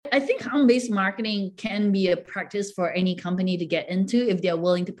I think account-based marketing can be a practice for any company to get into if they're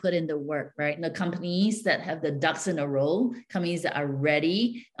willing to put in the work, right? The companies that have the ducks in a row, companies that are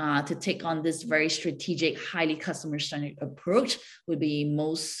ready to take on this very strategic, highly customer-centric approach would be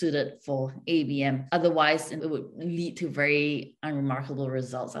most suited for ABM. Otherwise, it would lead to very unremarkable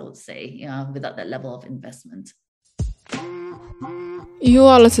results, I would say, without that level of investment. You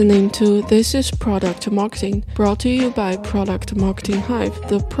are listening to This is Product Marketing, brought to you by Product Marketing Hive,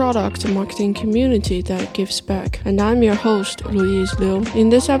 the product marketing community that gives back. And I'm your host, Louise Liu. In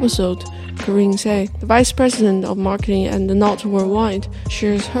this episode, Caryne Say, the Vice President of Marketing and Not Worldwide,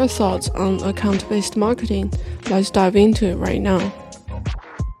 shares her thoughts on account-based marketing. Let's dive into it right now.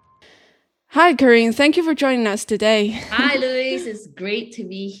 Hi, Caryne. Thank you for joining us today. Hi, Louise. It's great to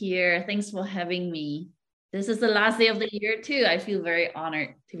be here. Thanks for having me. This is the last day of the year too. I feel very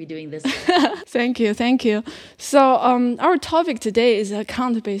honored to be doing this. Thank you. So our topic today is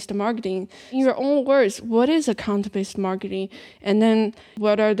account-based marketing. In your own words, what is account-based marketing? And then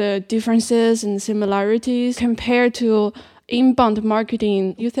what are the differences and similarities compared to inbound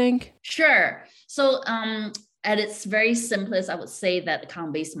marketing, you think? Sure. So at its very simplest, I would say that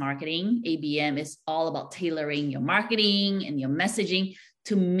account-based marketing, ABM, is all about tailoring your marketing and your messaging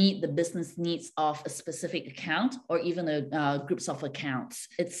to meet the business needs of a specific account or even groups of accounts.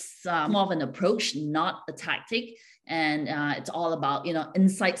 It's more of an approach, not a tactic. And it's all about,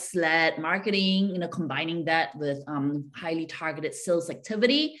 insights-led marketing, combining that with highly targeted sales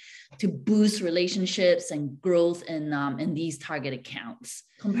activity to boost relationships and growth in these target accounts.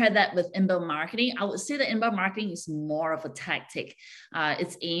 Compare that with inbound marketing. I would say that inbound marketing is more of a tactic.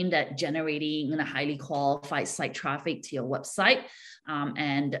 It's aimed at generating highly qualified site traffic to your website.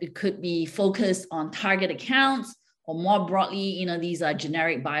 And it could be focused on target accounts, or more broadly, these are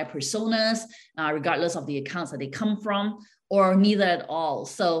generic buyer personas, regardless of the accounts that they come from, or neither at all.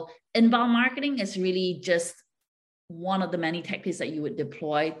 So inbound marketing is really just one of the many tactics that you would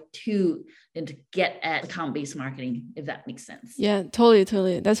deploy to get at account-based marketing, if that makes sense. Yeah,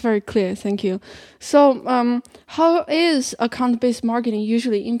 totally. That's very clear. Thank you. So how is account-based marketing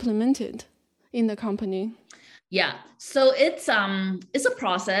usually implemented in the company? Yeah, so it's a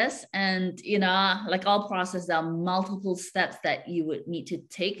process, and like all processes, there are multiple steps that you would need to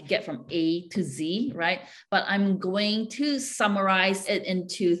get from A to Z, right? But I'm going to summarize it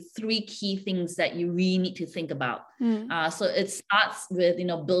into three key things that you really need to think about. So it starts with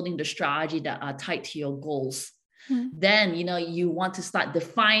building the strategy that are tied to your goals. Then, you want to start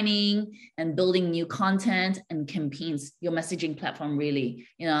defining and building new content and campaigns, your messaging platform really,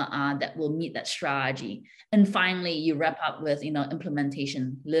 that will meet that strategy. And finally, you wrap up with,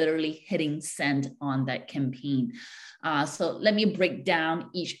 implementation, literally hitting send on that campaign. So let me break down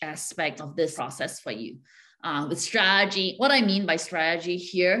each aspect of this process for you. With strategy, what I mean by strategy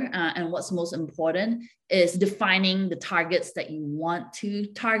here and what's most important is defining the targets that you want to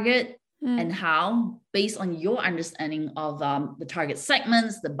target. And how, based on your understanding of the target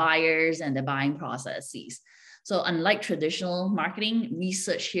segments, the buyers, and the buying processes. So unlike traditional marketing,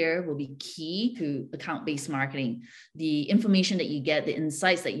 research here will be key to account-based marketing. The information that you get, the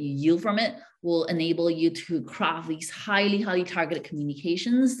insights that you yield from it will enable you to craft these highly targeted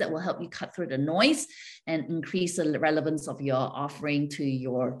communications that will help you cut through the noise and increase the relevance of your offering to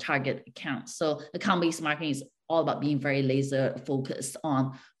your target account. So account-based marketing is all about being very laser focused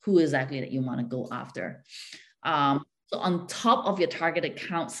on who exactly that you want to go after. So on top of your target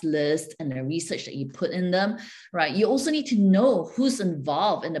accounts list and the research that you put in them, right, you also need to know who's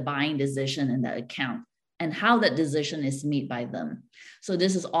involved in the buying decision in that account and how that decision is made by them. So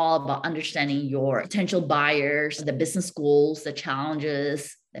this is all about understanding your potential buyers, the business goals, the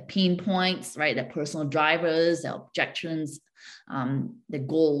challenges, the pain points, right, the personal drivers, the objections, the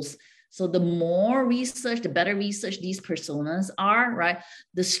goals. So the more research, the better research these personas are, right?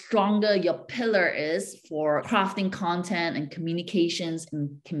 The stronger your pillar is for crafting content and communications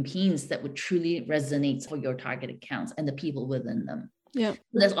and campaigns that would truly resonate for your target accounts and the people within them. Yeah, so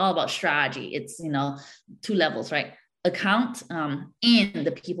that's all about strategy. It's two levels, right? Account and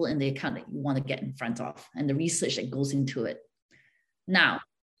the people in the account that you want to get in front of, and the research that goes into it. Now,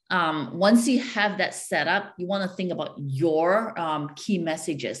 once you have that set up, you want to think about your key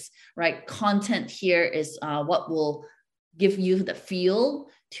messages, right? Content here is what will give you the feel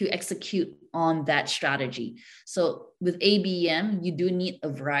to execute on that strategy. So with ABM, you do need a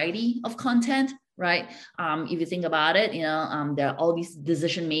variety of content, right? If you think about it, there are all these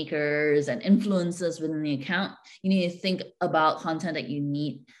decision makers and influencers within the account. You need to think about content that you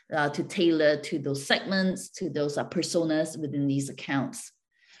need to tailor to those segments, to those personas within these accounts.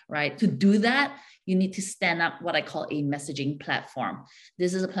 right? To do that, you need to stand up what I call a messaging platform.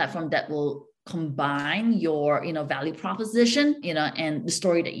 This is a platform that will combine your, value proposition, and the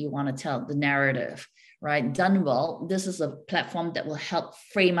story that you want to tell, the narrative, right? Done well, this is a platform that will help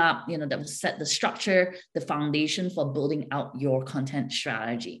frame up, that will set the structure, the foundation for building out your content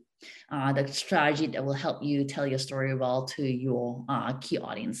strategy. The strategy that will help you tell your story well to your key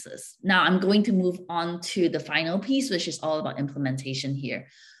audiences. Now, I'm going to move on to the final piece, which is all about implementation here.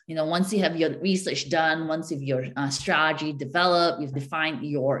 Once you have your research done, once you've your strategy developed, you've defined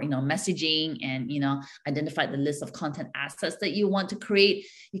your, messaging and, identified the list of content assets that you want to create,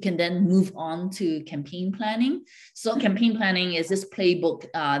 you can then move on to campaign planning. So campaign planning is this playbook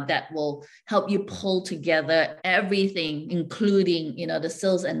that will help you pull together everything, including, the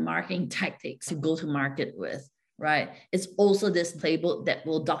sales and marketing tactics to go to market with, right? It's also this playbook that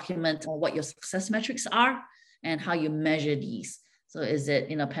will document what your success metrics are and how you measure these. So is it,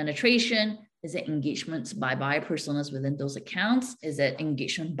 penetration? Is it engagement by buyer personas within those accounts? Is it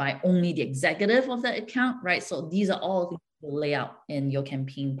engagement by only the executive of that account, right? So these are all things to lay out in your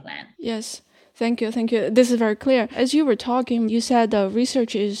campaign plan. Yes. Thank you. This is very clear. As you were talking, you said the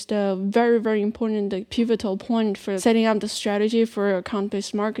research is the very, very important, the pivotal point for setting up the strategy for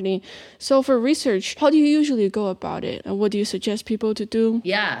account-based marketing. So for research, how do you usually go about it? And what do you suggest people to do?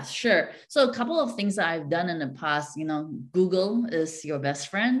 Yeah, sure. So a couple of things that I've done in the past, Google is your best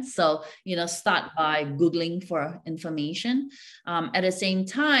friend. So, start by Googling for information. At the same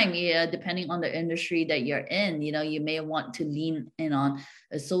time, depending on the industry that you're in, you may want to lean in on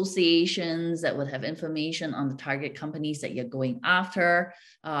associations that would have information on the target companies that you're going after.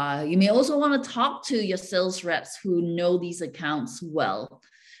 You may also want to talk to your sales reps who know these accounts well,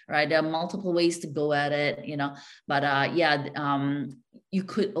 right? There are multiple ways to go at it, but you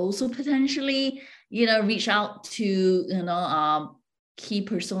could also potentially, reach out to, key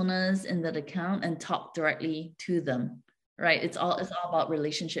personas in that account and talk directly to them. Right. It's all about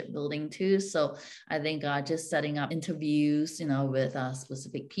relationship building too. So I think just setting up interviews, with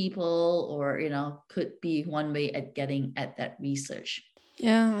specific people or, could be one way at getting at that research.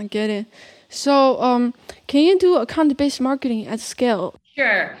 Yeah, I get it. So can you do account-based marketing at scale?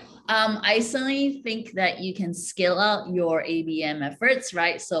 Sure. I certainly think that you can scale out your ABM efforts,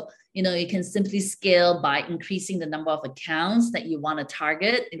 right? So, you can simply scale by increasing the number of accounts that you want to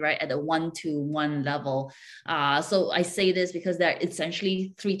target, right, at a 1-to-1 level. So I say this because there are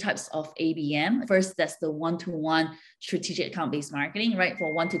essentially 3 types of ABM. First, that's the 1-to-1 strategic account-based marketing, right,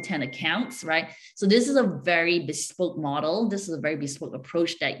 for 1 to 10 accounts, right? So this is a very bespoke model. This is a very bespoke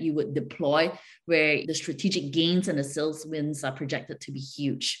approach that you would deploy where the strategic gains and the sales wins are projected to be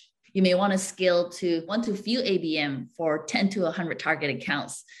huge. You may want to scale to 1 to few ABM for 10 to 100 target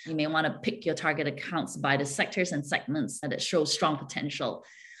accounts. You may want to pick your target accounts by the sectors and segments that show strong potential.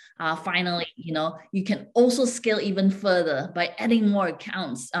 Finally, you can also scale even further by adding more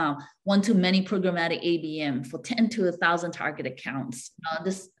accounts, 1 to many programmatic ABM for 10 to 1,000 target accounts.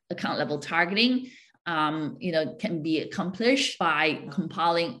 This account level targeting can be accomplished by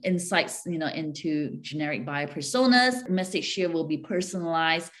compiling insights, into generic buyer personas. Message here will be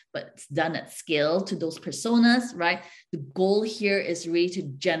personalized, but it's done at scale to those personas, right? The goal here is really to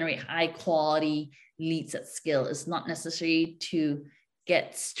generate high quality leads at scale. It's not necessary to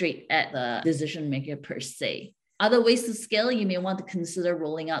get straight at the decision maker per se. Other ways to scale, you may want to consider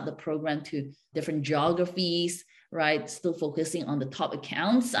rolling out the program to different geographies, right? Still focusing on the top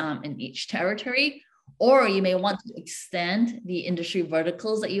accounts in each territory. Or you may want to extend the industry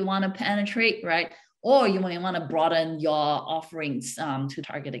verticals that you want to penetrate, right? Or you may want to broaden your offerings to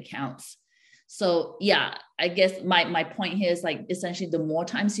target accounts. So yeah, I guess my point here is like essentially the more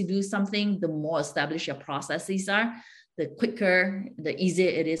times you do something, the more established your processes are, the quicker, the easier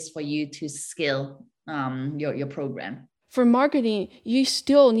it is for you to scale your program. For marketing, you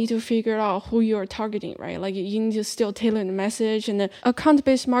still need to figure out who you're targeting, right? Like you need to still tailor the message. And the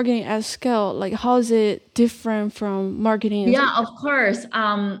account-based marketing at scale, like how is it different from marketing? Yeah, of course.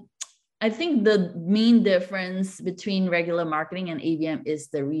 I think the main difference between regular marketing and ABM is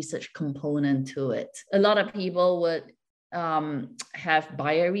the research component to it. A lot of people would have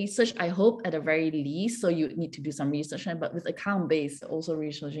buyer research, I hope, at the very least. So you need to do some research, but with account-based, also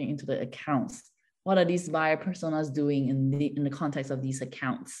researching into the accounts. What are these buyer personas doing in the context of these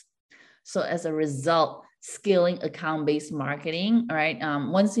accounts? So as a result, scaling account-based marketing, right?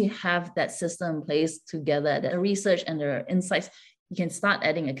 Once you have that system in place together, the research and the insights, you can start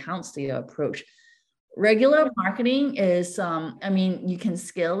adding accounts to your approach. Regular marketing is, you can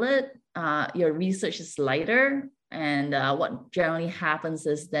scale it. Your research is lighter. And what generally happens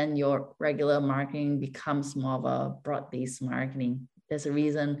is then your regular marketing becomes more of a broad-based marketing. There's a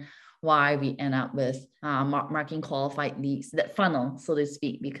reason why we end up with marketing qualified leads, that funnel, so to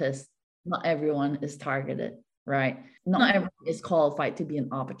speak, because not everyone is targeted, right? Not everyone is qualified to be an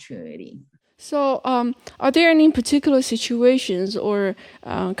opportunity. So are there any particular situations or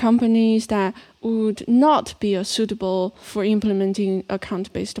companies that would not be suitable for implementing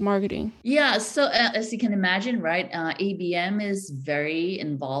account-based marketing? Yeah, so as you can imagine, right, ABM is very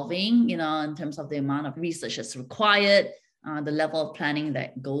involving, in terms of the amount of research that's required, the level of planning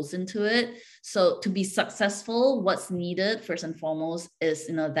that goes into it. So to be successful, what's needed first and foremost is,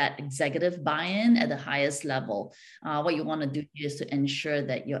 that executive buy-in at the highest level. What you want to do is to ensure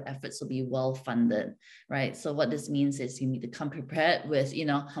that your efforts will be well funded, right? So what this means is you need to come prepared with,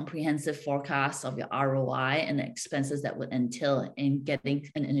 comprehensive forecasts of your ROI and the expenses that would entail in getting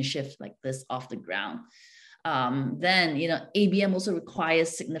an initiative like this off the ground. Then, ABM also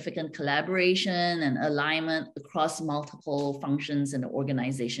requires significant collaboration and alignment across multiple functions in the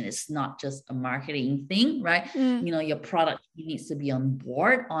organization. It's not just a marketing thing, right? Your product needs to be on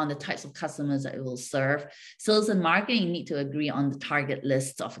board on the types of customers that it will serve. Sales and marketing need to agree on the target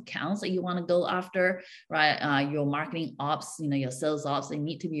list of accounts that you want to go after, right? Your marketing ops, your sales ops, they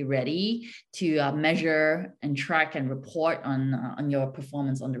need to be ready to measure and track and report on your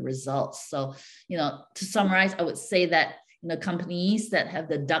performance, on the results. So, to summarize, I would say that companies that have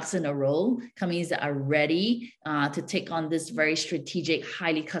the ducks in a row, companies that are ready to take on this very strategic,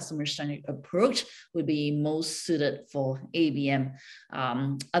 highly customer-centric approach would be most suited for ABM.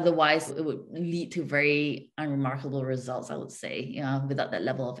 Otherwise, it would lead to very unremarkable results, I would say, without that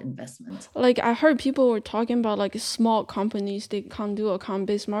level of investment. Like I heard people were talking about like small companies, they can't do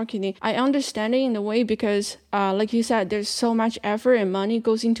account-based marketing. I understand it in a way because like you said, there's so much effort and money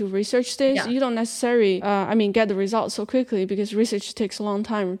goes into research stage. Yeah. You don't necessarily, get the results so quickly because research takes a long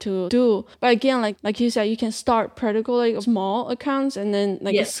time to do. But again, like you said, you can start practically small accounts and then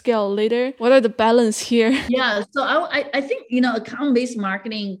scale later. What are the balance here? Yeah, so I think, account-based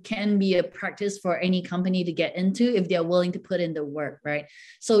marketing can be a practice for any company to get into if they're willing to put in the work, right?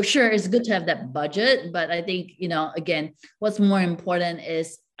 So sure, it's good to have that budget, but I think, again, what's more important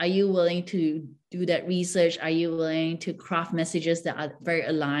is, are you willing to do that research? Are you willing to craft messages that are very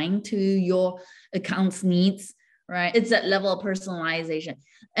aligned to your account's needs? Right? It's that level of personalization.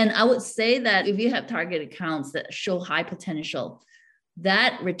 And I would say that if you have target accounts that show high potential,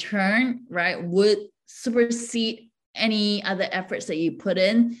 that return, right, would supersede any other efforts that you put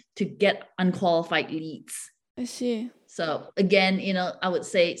in to get unqualified leads. I see. So again, I would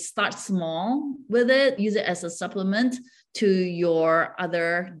say start small with it, use it as a supplement to your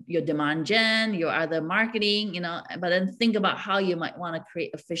demand gen, your other marketing, but then think about how you might want to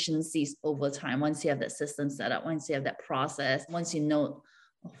create efficiencies over time. Once you have that system set up, once you have that process, once you know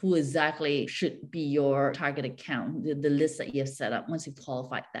who exactly should be your target account, the list that you have set up, once you've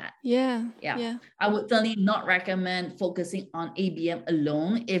qualified that. Yeah. I would certainly not recommend focusing on ABM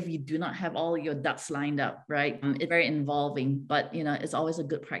alone if you do not have all your ducks lined up, right? It's very involving, but it's always a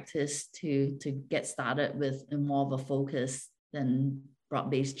good practice to get started with more of a focus than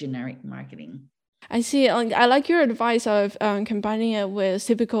broad-based generic marketing. I see. I like your advice of combining it with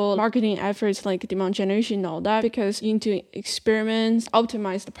typical marketing efforts like demand generation and all that, because you need to experiment,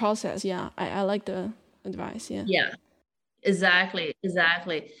 optimize the process. Yeah, I like the advice. Yeah. Exactly.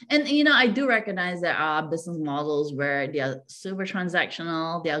 And, I do recognize there are business models where they are super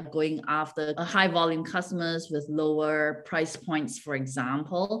transactional. They are going after a high volume customers with lower price points, for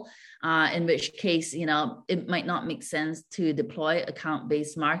example, in which case, it might not make sense to deploy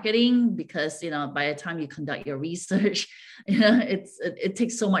account-based marketing because, by the time you conduct your research, it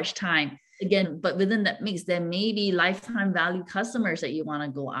takes so much time. Again, but within that mix, there may be lifetime value customers that you want to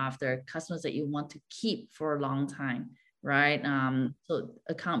go after, customers that you want to keep for a long time. Right. So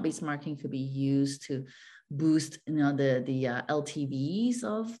account-based marketing could be used to boost, the LTVs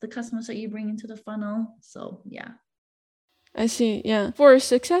of the customers that you bring into the funnel. So, yeah. I see. Yeah. For a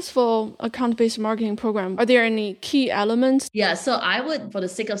successful account-based marketing program, are there any key elements? Yeah. So I would, for the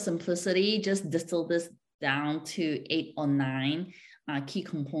sake of simplicity, just distill this down to 8 or 9 key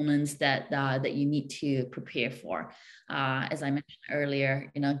components that you need to prepare for. As I mentioned earlier,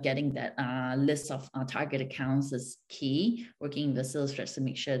 getting that list of target accounts is key. Working with the sales reps to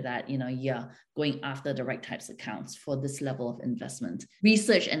make sure that you're going after the right types of accounts for this level of investment.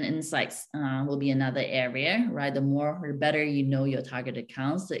 Research and insights will be another area, right? The better you know your target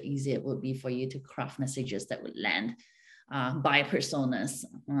accounts, the easier it will be for you to craft messages that would land. By personas,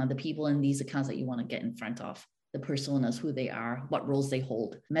 the people in these accounts that you want to get in front of. The personas, who they are, what roles they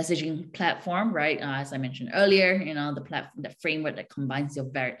hold. Messaging platform, right? As I mentioned earlier, the framework that combines your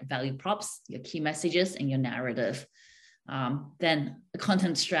value props, your key messages, and your narrative. Then the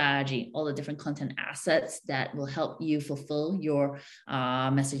content strategy, all the different content assets that will help you fulfill your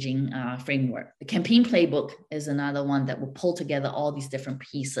messaging framework. The campaign playbook is another one that will pull together all these different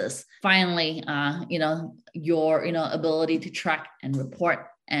pieces. Finally, your ability to track and report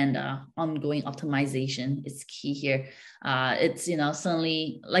and ongoing optimization is key here. It's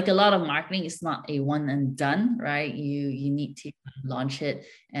certainly, like a lot of marketing, it's not a one and done, right? You need to launch it,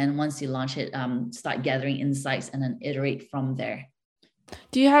 and once you launch it, start gathering insights and then iterate from there.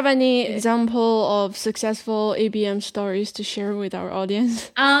 Do you have any example of successful ABM stories to share with our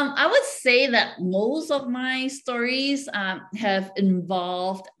audience? I would say that most of my stories have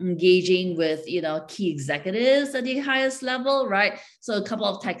involved engaging with key executives at the highest level, right? So a couple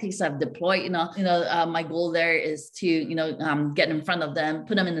of tactics I've deployed. My goal there is to get in front of them,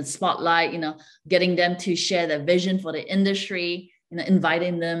 put them in the spotlight. Getting them to share their vision for the industry.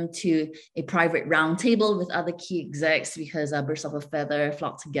 Inviting them to a private roundtable with other key execs, because birds of a feather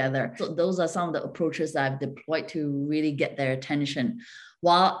flock together. So those are some of the approaches that I've deployed to really get their attention.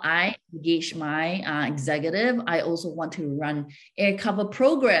 While I engage my executive, I also want to run air cover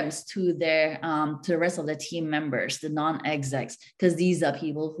programs to the rest of the team members, the non-execs, because these are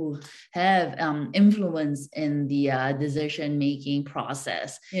people who have influence in the decision-making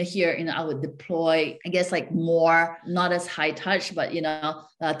process. Here, I would deploy, I guess, like more, not as high touch, but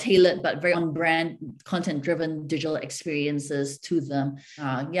tailored but very on-brand, content-driven digital experiences to them.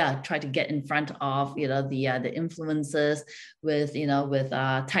 Try to get in front of the influencers with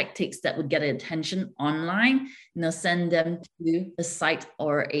tactics that would get attention online. Send them to a site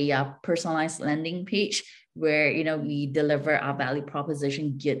or a personalized landing page where we deliver our value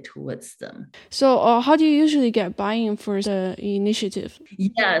proposition geared towards them. So how do you usually get buy-in for the initiative?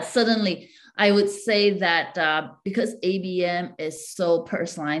 Yeah, certainly. I would say that because ABM is so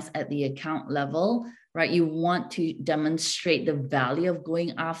personalized at the account level, right? You want to demonstrate the value of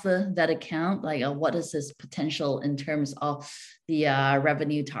going after that account. Like what is its potential in terms of the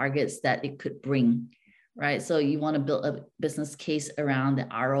revenue targets that it could bring, right? So you want to build a business case around the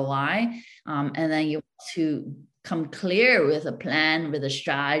ROI, and then you want to come clear with a plan, with a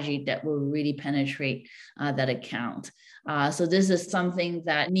strategy that will really penetrate that account. So this is something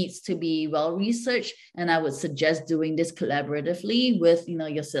that needs to be well researched, and I would suggest doing this collaboratively with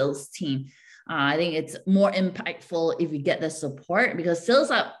your sales team. I think it's more impactful if you get the support, because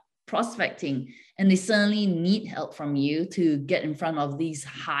sales are prospecting and they certainly need help from you to get in front of these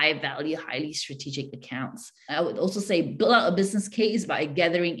high value, highly strategic accounts. I would also say build out a business case by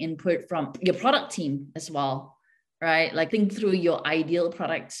gathering input from your product team as well, right? Like think through your ideal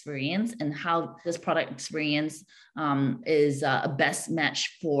product experience and how this product experience is a best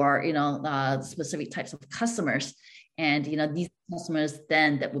match for specific types of customers. And these customers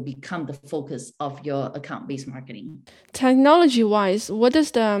then that will become the focus of your account-based marketing. Technology-wise, what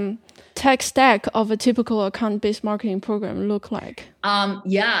does the tech stack of a typical account-based marketing program look like?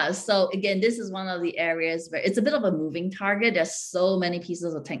 So again, this is one of the areas where it's a bit of a moving target. There's so many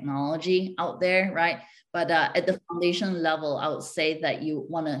pieces of technology out there, right? But at the foundation level, I would say that you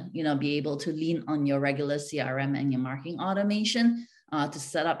want to be able to lean on your regular CRM and your marketing automation to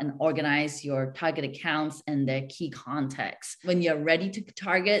set up and organize your target accounts and their key contacts. When you're ready to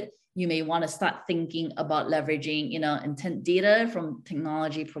target, you may want to start thinking about leveraging, intent data from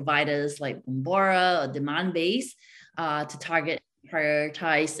technology providers like Bombora or Demandbase to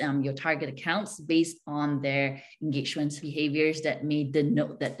prioritize your target accounts based on their engagement behaviors that may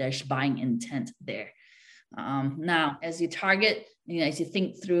denote that there's buying intent there. Now, as you target, as you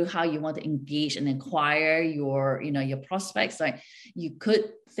think through how you want to engage and acquire your prospects, like you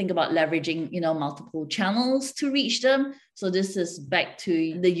could think about leveraging, multiple channels to reach them. So this is back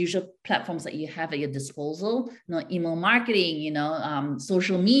to the usual platforms that you have at your disposal, email marketing,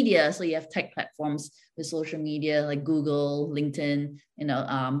 social media. So you have tech platforms with social media like Google, LinkedIn,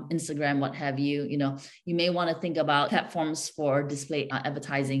 Instagram, what have you. You may want to think about platforms for display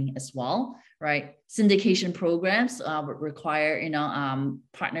advertising as well. Right. Syndication programs would require,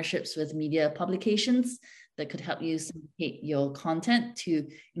 partnerships with media publications that could help you syndicate your content to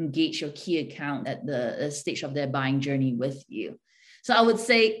engage your key account at the stage of their buying journey with you. So I would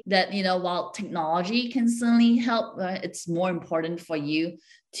say that, while technology can certainly help, it's more important for you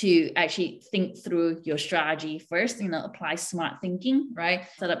to actually think through your strategy first, apply smart thinking, right?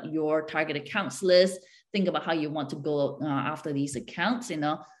 Set up your target accounts list, think about how you want to go after these accounts,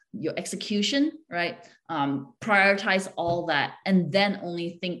 your execution, right? Prioritize all that, and then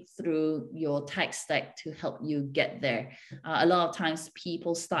only think through your tech stack to help you get there. A lot of times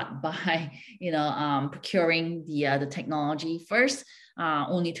people start by, procuring the technology first,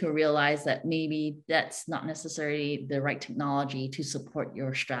 only to realize that maybe that's not necessarily the right technology to support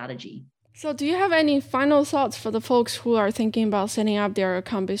your strategy. So do you have any final thoughts for the folks who are thinking about setting up their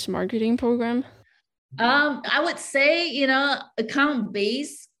account-based marketing program? I would say,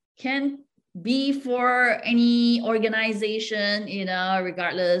 account-based can be for any organization,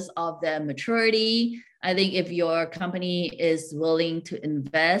 regardless of their maturity. I think if your company is willing to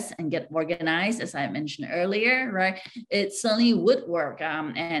invest and get organized, as I mentioned earlier, right, it certainly would work.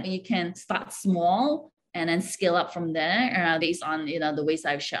 And you can start small and then scale up from there based on, the ways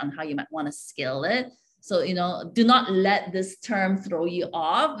I've shared on how you might want to scale it. So, do not let this term throw you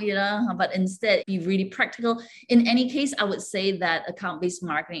off, but instead be really practical. In any case, I would say that account-based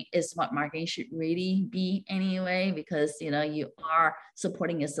marketing is what marketing should really be anyway, because, you are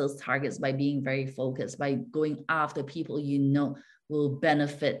supporting your sales targets by being very focused, by going after people will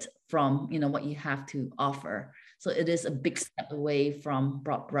benefit from, what you have to offer. So it is a big step away from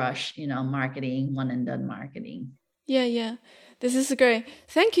broad brush, marketing, one and done marketing. Yeah. This is great.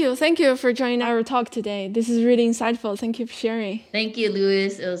 Thank you for joining our talk today. This is really insightful. Thank you for sharing. Thank you,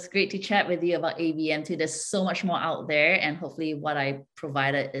 Louis. It was great to chat with you about ABM too. There's so much more out there, and hopefully what I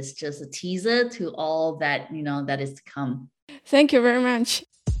provided is just a teaser to all that, that is to come. Thank you very much.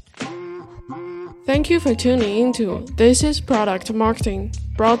 Thank you for tuning into This is Product Marketing,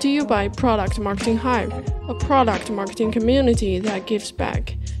 brought to you by Product Marketing Hive, a product marketing community that gives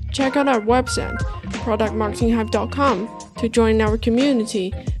back. Check out our website, productmarketinghive.com, to join our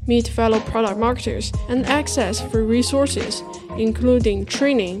community, meet fellow product marketers, and access free resources, including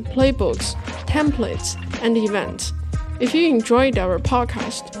training, playbooks, templates, and events. If you enjoyed our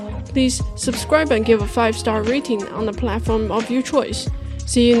podcast, please subscribe and give a 5-star rating on the platform of your choice.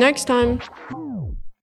 See you next time.